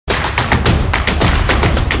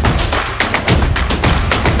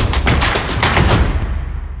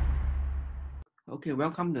Okay,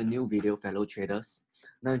 welcome to a new video, fellow traders.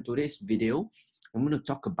 Now, in today's video, I'm going to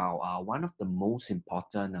talk about one of the most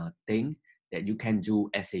important thing that you can do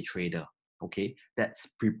as a trader. Okay, that's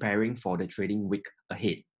preparing for the trading week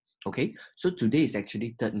ahead. Okay, so today is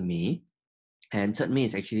actually 3rd May, and 3rd May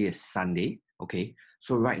is actually a Sunday. Okay,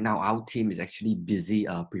 so right now our team is actually busy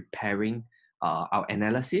preparing our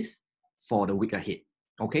analysis for the week ahead.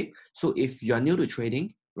 Okay, so if you are new to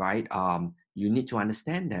trading, right, you need to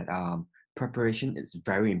understand that preparation is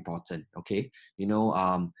very important. Okay,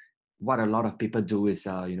 what a lot of people do is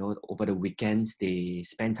over the weekends they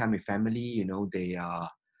spend time with family.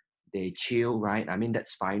 They chill, right? I mean,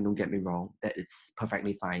 that's fine, don't get me wrong, that is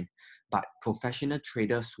perfectly fine. But professional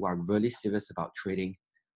traders who are really serious about trading,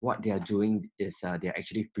 what they are doing is they're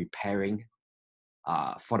actually preparing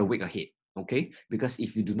for the week ahead. Okay, because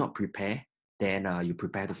if you do not prepare, then you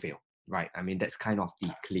prepare to fail, right? I mean, that's kind of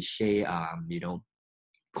the cliche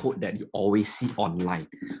quote that you always see online.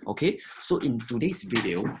 Okay, so in today's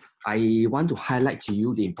video, I want to highlight to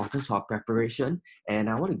you the importance of preparation, and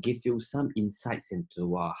I want to give you some insights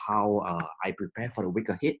into how I prepare for the week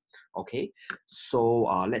ahead. Okay, so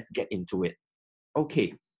let's get into it.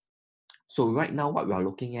 Okay, so right now what we are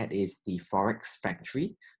looking at is the Forex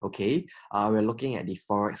factory. Okay, we're looking at the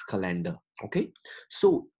Forex calendar. Okay,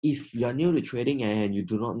 so if you're new to trading and you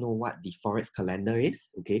do not know what the Forex calendar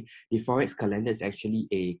is, okay, the Forex calendar is actually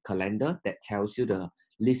a calendar that tells you the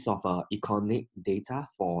list of economic data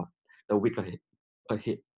for the week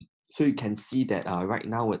ahead. So you can see that right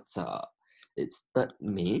now it's 3rd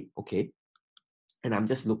May. Okay, and I'm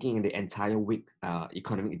just looking at the entire week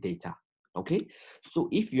economic data. Okay, so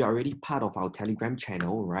if you're already part of our Telegram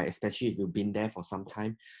channel, right, especially if you've been there for some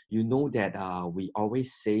time, you know that we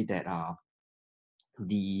always say that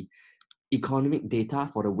the economic data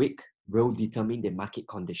for the week will determine the market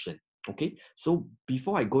condition. Okay, so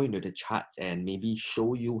before I go into the charts and maybe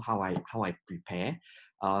show you how I prepare,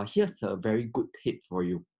 here's a very good tip for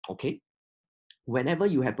you. Okay, whenever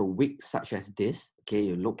you have a week such as this, okay,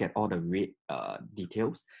 you look at all the red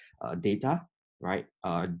details, data, right?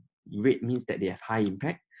 Red means that they have high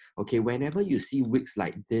impact. Okay, whenever you see weeks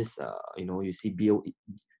like this, you see BOE,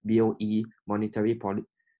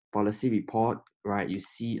 policy report, right? You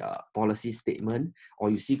see policy statement,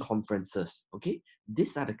 or you see conferences. Okay,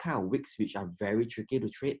 these are the kind of weeks which are very tricky to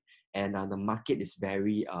trade, and the market is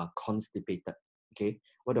very constipated. Okay,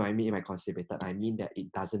 what do I mean by constipated? I mean that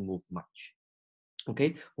it doesn't move much.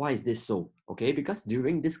 Okay, why is this so? Okay, because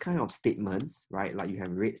during this kind of statements, right, like you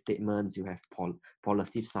have rate statements, you have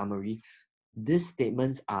policy summary, these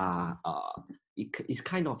statements are it's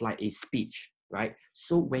kind of like a speech, right?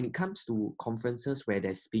 So when it comes to conferences where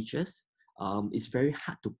there's speeches, it's very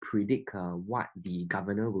hard to predict what the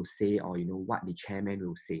governor will say, or what the chairman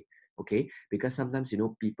will say. Okay, because sometimes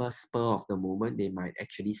people spur of the moment, they might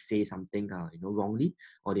actually say something wrongly,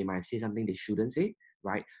 or they might say something they shouldn't say,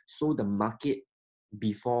 right? So the market,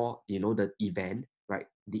 before the event, right,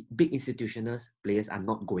 the big institutional players are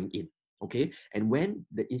not going in. Okay, and when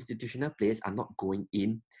the institutional players are not going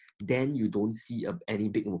in, then you don't see any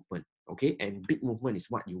big movement. Okay, and big movement is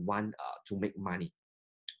what you want to make money.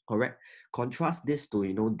 Correct. Contrast this to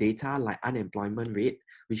data like unemployment rate,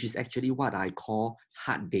 which is actually what I call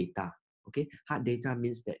hard data. Okay, hard data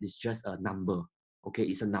means that it's just a number. Okay,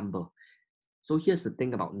 it's a number. So here's the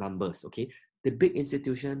thing about numbers. Okay, the big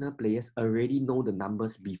institutional players already know the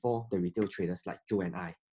numbers before the retail traders like Joe and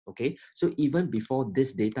I. Okay, so even before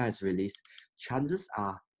this data is released, chances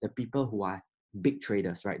are the people who are big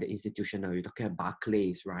traders, right, the institutional, you're talking about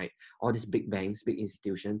Barclays, right, all these big banks, big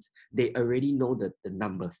institutions, they already know the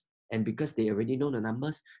numbers. And because they already know the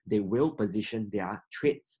numbers, they will position their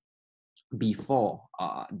trades before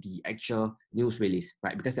the actual news release,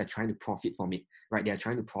 right? Because they're trying to profit from it, right? They're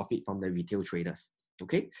trying to profit from the retail traders.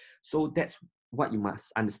 Okay, so that's what you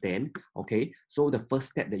must understand. Okay, so the first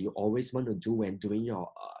step that you always want to do when doing your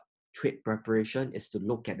trade preparation is to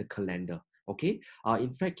look at the calendar. Okay, in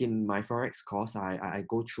fact, in my Forex course, I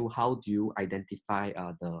go through how do you identify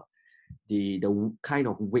the kind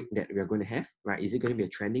of week that we're going to have, right? Is it going to be a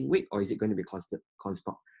trending week, or is it going to be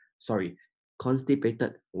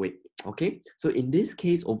constipated week? Okay, so in this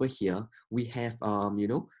case over here, we have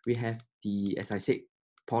we have the, as I said,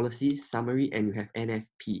 policy summary, and you have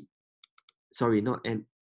NFP. Sorry, not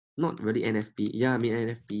really NFP. Yeah, I mean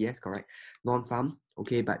NFP. Yes, correct. Non-farm.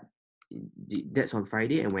 Okay, but that's on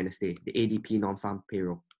Friday and Wednesday. The ADP non-farm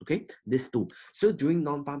payroll. Okay, these two. So during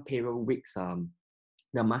non-farm payroll weeks,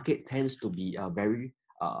 the market tends to be very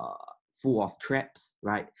full of traps,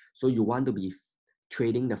 right? So you want to be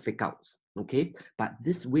trading the fake outs. Okay, but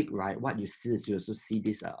this week, right, what you see is you also see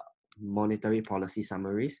this monetary policy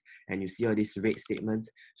summaries, and you see all these rate statements.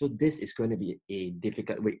 So this is going to be a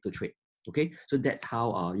difficult way to trade. Okay, so that's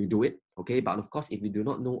how you do it. Okay, but of course, if you do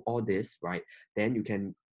not know all this, right, then you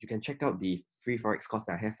can check out the free Forex course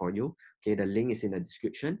that I have for you. Okay, the link is in the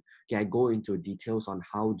description. Okay, I go into details on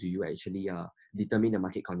how do you actually determine the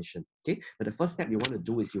market condition. Okay, but the first step you want to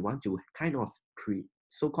do is you want to kind of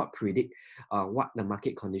so-called predict what the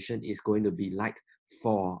market condition is going to be like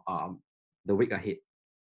for the week ahead.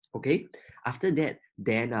 Okay, after that,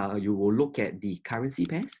 then you will look at the currency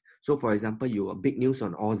pairs. So for example, you got big news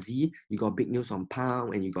on Aussie, you got big news on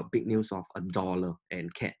pound, and you got big news of a dollar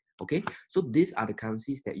and CAD. Okay, so these are the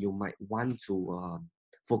currencies that you might want to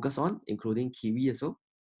focus on, including Kiwi as well.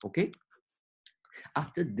 Okay,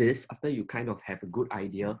 after this, after you kind of have a good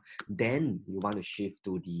idea, then you want to shift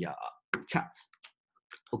to the charts.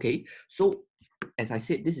 Okay, so as I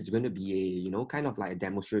said, this is going to be a kind of like a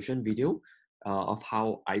demonstration video of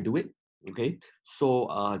how I do it. Okay,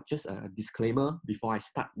 so just a disclaimer before I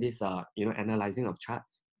start this analyzing of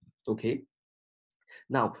charts. Okay,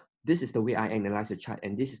 now this is the way I analyze the chart,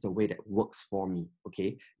 and this is the way that works for me.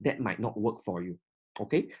 Okay, that might not work for you.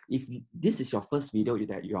 Okay, if this is your first video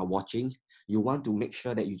that you are watching, you want to make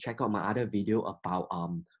sure that you check out my other video about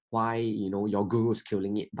why your guru is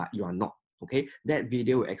killing it but you are not. Okay, that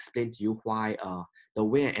video will explain to you why the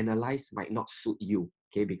way I analyze might not suit you.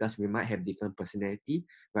 Okay, because we might have different personality,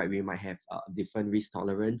 right? We might have different risk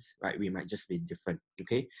tolerance, right? We might just be different.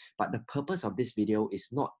 Okay, but the purpose of this video is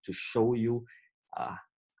not to show you uh,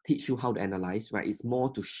 teach you how to analyze, right? It's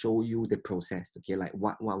more to show you the process. Okay, like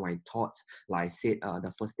what my thoughts. Like I said,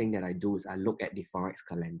 the first thing that I do is I look at the Forex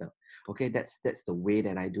calendar. Okay, that's the way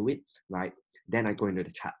that I do it, right? Then I go into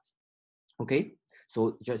the charts. Okay,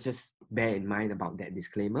 so just bear in mind about that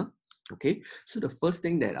disclaimer. Okay, so the first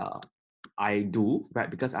thing that I do, right,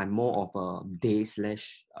 because I'm more of a day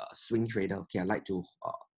slash swing trader. Okay, I like to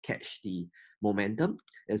catch the momentum.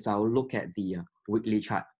 Is I'll look at the weekly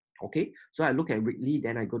chart. Okay, so I look at weekly,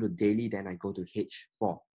 then I go to daily, then I go to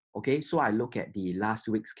H4. Okay, so I look at the last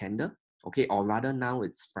week's candle. Okay, or rather now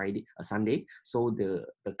it's Friday, Sunday. So the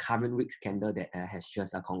current week's candle that has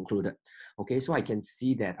just concluded. Okay, so I can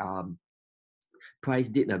see that price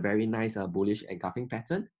did a very nice bullish engulfing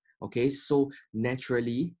pattern. Okay, so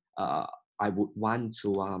naturally, I would want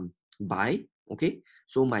to buy. Okay,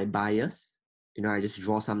 so my bias, I just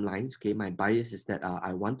draw some lines. Okay, my bias is that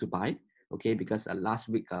I want to buy. Okay, because last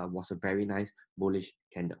week was a very nice bullish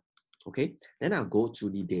candle. Okay, then I'll go to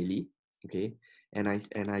the daily. Okay, and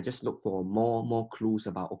I just look for more clues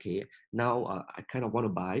about, okay, now I kind of want to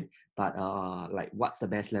buy, but like what's the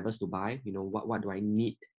best levels to buy? What do I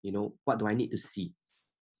need? What do I need to see?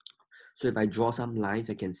 So if I draw some lines,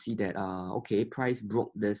 I can see that okay, price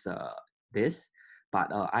broke this, but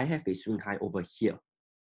I have a swing high over here.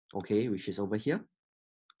 Okay, which is over here.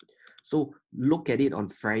 So look at it on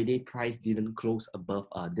Friday, price didn't close above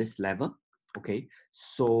this level. Okay,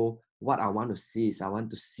 so what I want to see is I want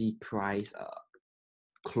to see price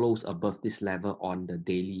close above this level on the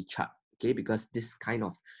daily chart. Okay, because this kind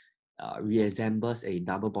of resembles a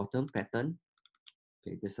double bottom pattern.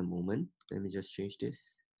 Okay, just a moment. Let me just change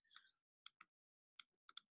this.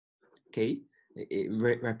 Okay,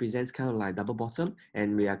 it represents kind of like double bottom,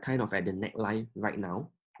 and we are kind of at the neckline right now.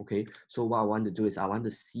 Okay, so what I want to do is I want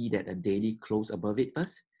to see that a daily close above it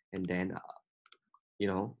first, and then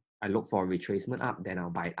I look for a retracement up, then I'll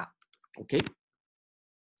buy it up. Okay,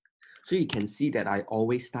 so you can see that I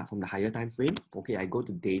always start from the higher time frame. Okay, I go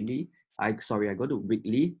to daily, I go to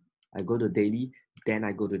weekly, I go to daily, then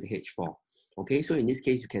I go to the H4. Okay, so in this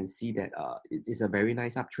case, you can see that it's a very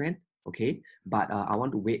nice uptrend. Okay, but I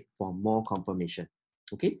want to wait for more confirmation.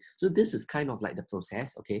 Okay, so this is kind of like the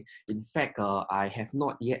process. Okay, in fact, I have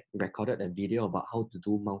not yet recorded a video about how to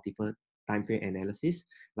do multiple time frame analysis,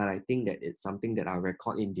 but I think that it's something that I'll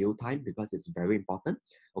record in due time because it's very important.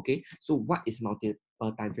 Okay, so what is multiple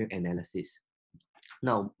time frame analysis?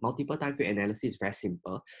 Now, multiple time frame analysis is very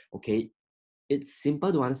simple. Okay, it's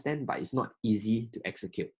simple to understand, but it's not easy to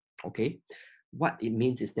execute. Okay, what it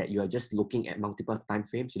means is that you are just looking at multiple time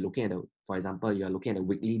frames. You're looking at for example, you are looking at a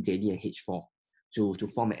weekly, daily, and H4 to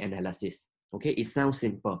form an analysis. Okay, it sounds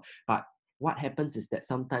simple, but what happens is that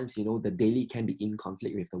sometimes the daily can be in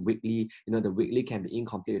conflict with the weekly. The weekly can be in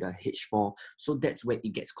conflict with the H4. So that's where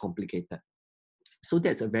it gets complicated. So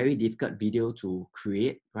that's a very difficult video to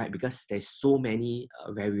create, right? Because there's so many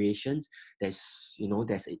variations. There's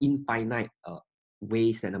an infinite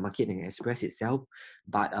ways that the market can express itself.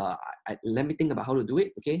 But let me think about how to do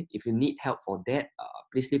it. Okay, if you need help for that,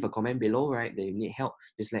 please leave a comment below. Right, that you need help,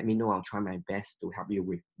 just let me know. I'll try my best to help you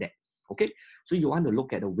with that. Okay, so you want to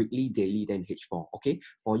look at the weekly, daily, then H4. Okay,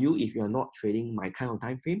 for you, if you're not trading my kind of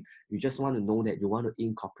time frame, you just want to know that you want to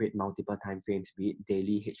incorporate multiple time frames, be it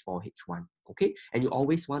daily, H4, H1. Okay, and you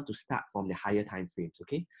always want to start from the higher time frames.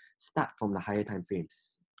 Okay, start from the higher time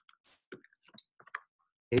frames.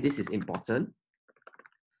 Okay, this is important.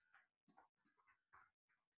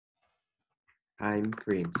 Time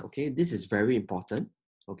frames. Okay, this is very important.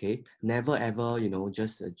 Okay, never ever, you know,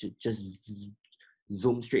 just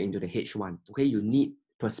zoom straight into the H1. Okay, you need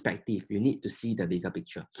perspective. You need to see the bigger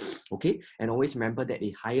picture. Okay, and always remember that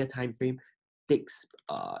a higher time frame takes,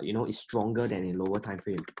 you know, is stronger than a lower time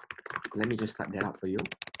frame. Let me just type that up for you.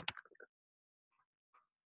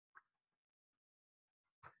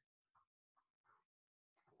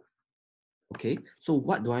 Okay, so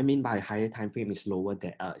what do I mean by a higher time frame is lower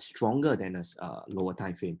than stronger than a lower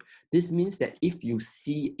time frame? This means that if you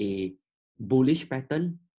see a bullish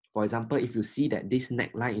pattern, for example, if you see that this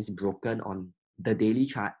neckline is broken on the daily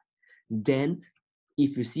chart, then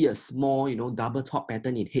if you see a small, you know, double top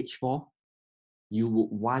pattern in H4, you would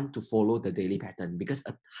want to follow the daily pattern, because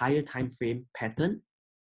a higher time frame pattern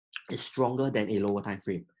is stronger than a lower time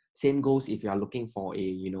frame. Same goes if you are looking for a,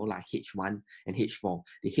 you know, like H1 and H4.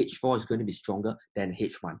 The H4 is going to be stronger than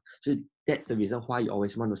H1. So that's the reason why you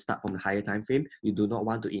always want to start from the higher time frame. You do not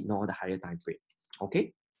want to ignore the higher time frame.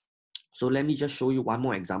 Okay. So let me just show you one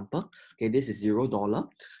more example. Okay, this is $0.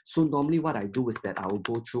 So normally what I do is that I will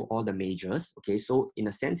go through all the majors. Okay, so in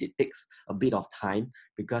a sense, it takes a bit of time,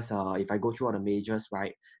 because if I go through all the majors,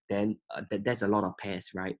 right, then there's a lot of pairs,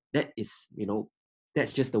 right? That is, you know,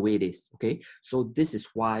 that's just the way it is. Okay, so this is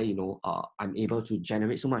why, you know, I'm able to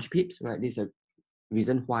generate so much pips, right? This is a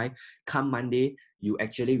reason why come Monday, you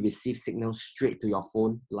actually receive signals straight to your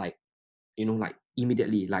phone, like, you know, like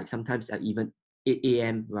immediately, like sometimes at even 8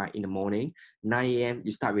 a.m. right in the morning, 9 a.m.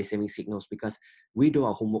 you start receiving signals, because we do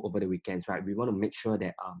our homework over the weekends, right? We want to make sure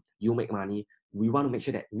that you make money. We want to make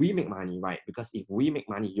sure that we make money, right? Because if we make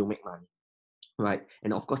money, you make money, right?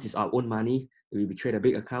 And of course, it's our own money. We trade a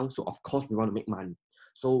big account, so of course we want to make money.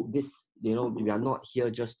 So this, you know, we are not here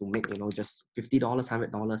just to make, you know, just $50,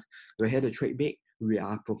 $100. We're here to trade big. We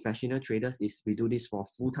are professional traders. We do this for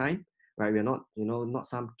full time, right? We're not, you know, not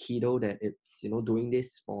some kiddo that it's, you know, doing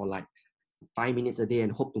this for like 5 minutes a day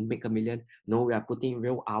and hope to make a million. No, we are putting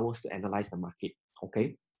real hours to analyze the market.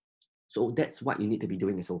 Okay. So that's what you need to be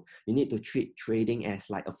doing. So you need to treat trading as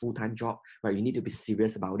like a full-time job, right? You need to be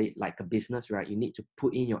serious about it, like a business, right? You need to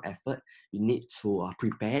put in your effort. You need to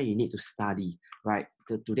prepare. You need to study, right?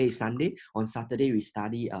 Today is Sunday. On Saturday, we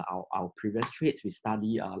study our previous trades. We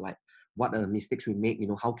study like what are the mistakes we make, you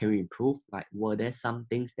know, how can we improve? Like, were there some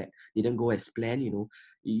things that didn't go as planned? You know,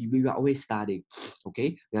 we are always studying.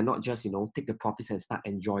 Okay, we are not just, you know, take the profits and start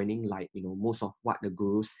enjoying, like, you know, most of what the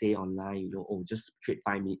gurus say online, you know, oh, just trade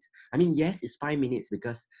 5 minutes. I mean, yes, it's 5 minutes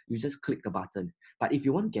because you just click a button. But if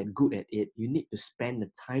you want to get good at it, you need to spend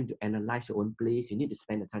the time to analyze your own place. You need to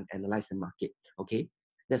spend the time to analyze the market. Okay,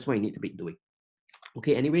 that's what you need to be doing.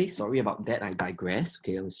 Okay, anyway, sorry about that. I digress.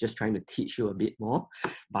 Okay, I was just trying to teach you a bit more.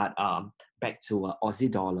 But back to Aussie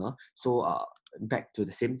dollar. So back to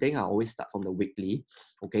the same thing. I always start from the weekly.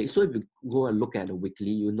 Okay, so if you go and look at the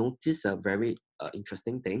weekly, you notice a very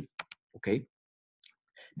interesting thing. Okay,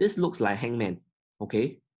 this looks like hangman.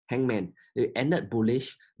 Okay, hangman. It ended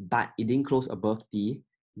bullish, but it didn't close above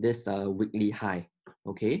this weekly high.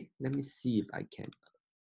 Okay, let me see if I can.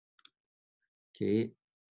 Okay,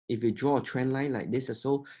 if you draw a trend line like this,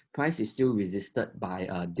 so price is still resisted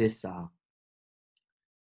by this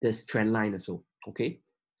trend line also. Okay,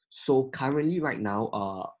 so currently right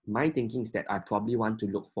now, my thinking is that I probably want to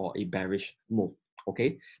look for a bearish move.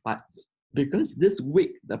 Okay, but because this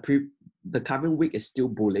week the current week is still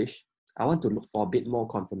bullish, I want to look for a bit more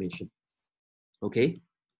confirmation. Okay,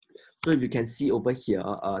 so if you can see over here,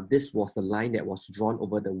 this was the line that was drawn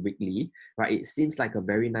over the weekly, right? It seems like a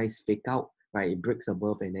very nice fake out, right? It breaks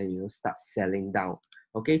above and then, you know, starts selling down.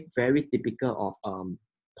 Okay, very typical of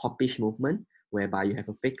topish movement, whereby you have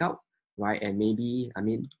a fake out, right? And maybe, I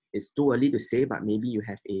mean, it's too early to say, but maybe you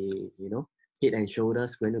have a, you know, head and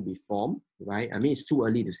shoulders going to be formed, right? I mean, it's too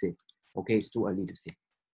early to say. Okay, it's too early to say.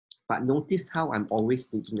 But notice how I'm always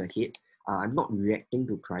thinking ahead. I'm not reacting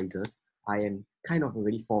to prices. I am kind of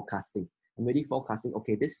already forecasting. I'm already forecasting,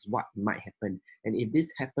 okay, this is what might happen. And if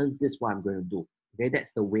this happens, this is what I'm going to do. Okay,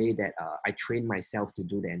 that's the way that I train myself to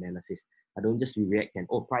do the analysis. I don't just react and,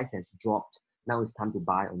 oh, price has dropped. Now it's time to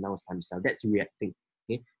buy or now it's time to sell. That's reacting.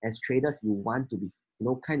 Okay, as traders, you want to be, you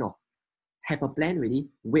know, kind of have a plan ready,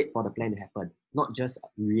 wait for the plan to happen, not just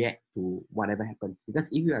react to whatever happens. Because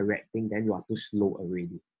if you are reacting, then you are too slow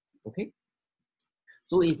already. Okay.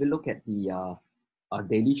 So if you look at the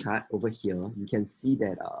daily chart over here, you can see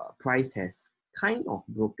that price has kind of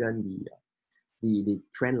broken the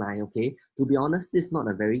trend line. Okay, to be honest, this is not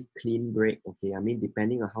a very clean break. Okay, I mean,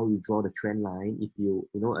 depending on how you draw the trend line, if you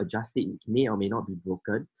adjust it, it may or may not be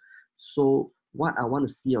broken. So what I want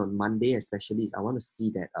to see on Monday especially is I want to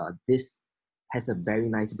see that this has a very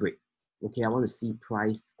nice break. Okay, I want to see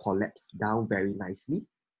price collapse down very nicely.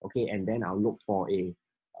 Okay, and then I'll look for a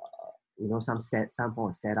some form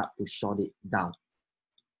of setup to short it down.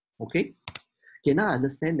 Okay. Okay, now I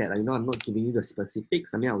understand that I'm not giving you the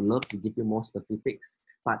specifics. I mean, I would love to give you more specifics,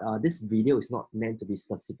 but this video is not meant to be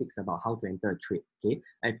specifics about how to enter a trade. Okay,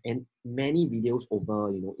 I've many videos over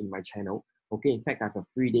in my channel. Okay, in fact, I have a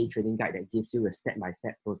 3-day trading guide that gives you a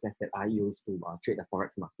step-by-step process that I use to trade the forex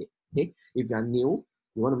market. Okay, if you are new,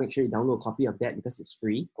 you want to make sure you download a copy of that because it's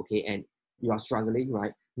free. Okay, and you are struggling,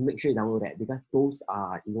 right? Make sure you download that because those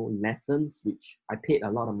are lessons which I paid a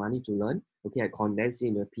lot of money to learn. Okay, I condense it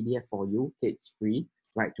in a PDF for you. Okay, it's free,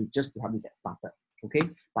 right? To help you get started. Okay,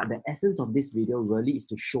 but the essence of this video really is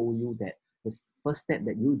to show you that the first step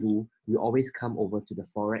that you do, you always come over to the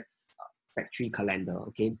forex factory calendar.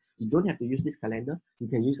 Okay, you don't have to use this calendar. You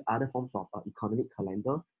can use other forms of economic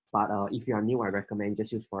calendar. But if you are new, I recommend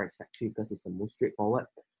just use forex factory because it's the most straightforward.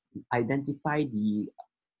 Identify the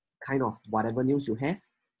kind of whatever news you have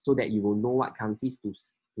so that you will know what currencies to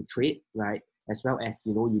trade, right? As well as,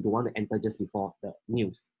 you don't want to enter just before the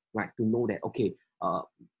news, right? To know that, okay,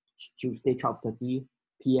 Tuesday, 12:30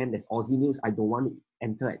 p.m., there's Aussie news. I don't want to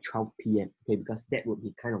enter at 12 p.m., okay, because that would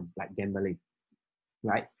be kind of like gambling,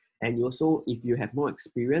 right? And you also, if you have more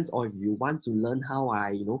experience or if you want to learn how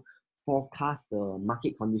I, forecast the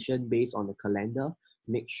market condition based on the calendar,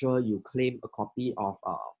 make sure you claim a copy of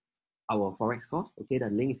our forex course. Okay, the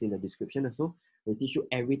link is in the description also. We teach you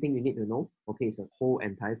everything you need to know. Okay, it's a whole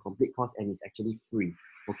entire complete course and it's actually free.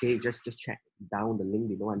 Okay, just check down the link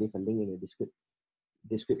below. I leave a link in the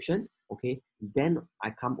description. Okay, then I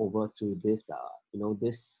come over to this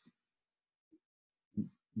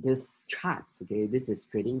this charts. Okay, this is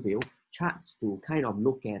trading view charts to kind of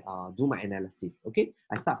look at do my analysis. Okay,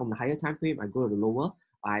 I start from the higher time frame, I go to the lower,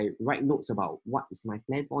 I write notes about what is my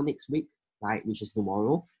plan for next week, right, which is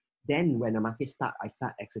tomorrow. Then when the market start, I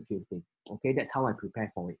start executing. Okay, that's how I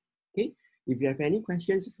prepare for it. Okay, if you have any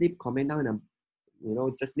questions, just leave a comment down and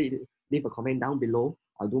just leave a comment down below.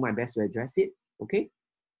 I'll do my best to address it. Okay,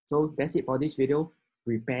 so that's it for this video.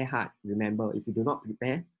 Prepare hard. Remember, if you do not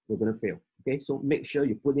prepare, you're going to fail. Okay, so make sure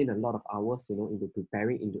you put in a lot of hours into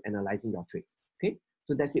preparing, into analyzing your trades. Okay,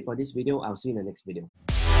 so that's it for this video. I'll see you in the next video.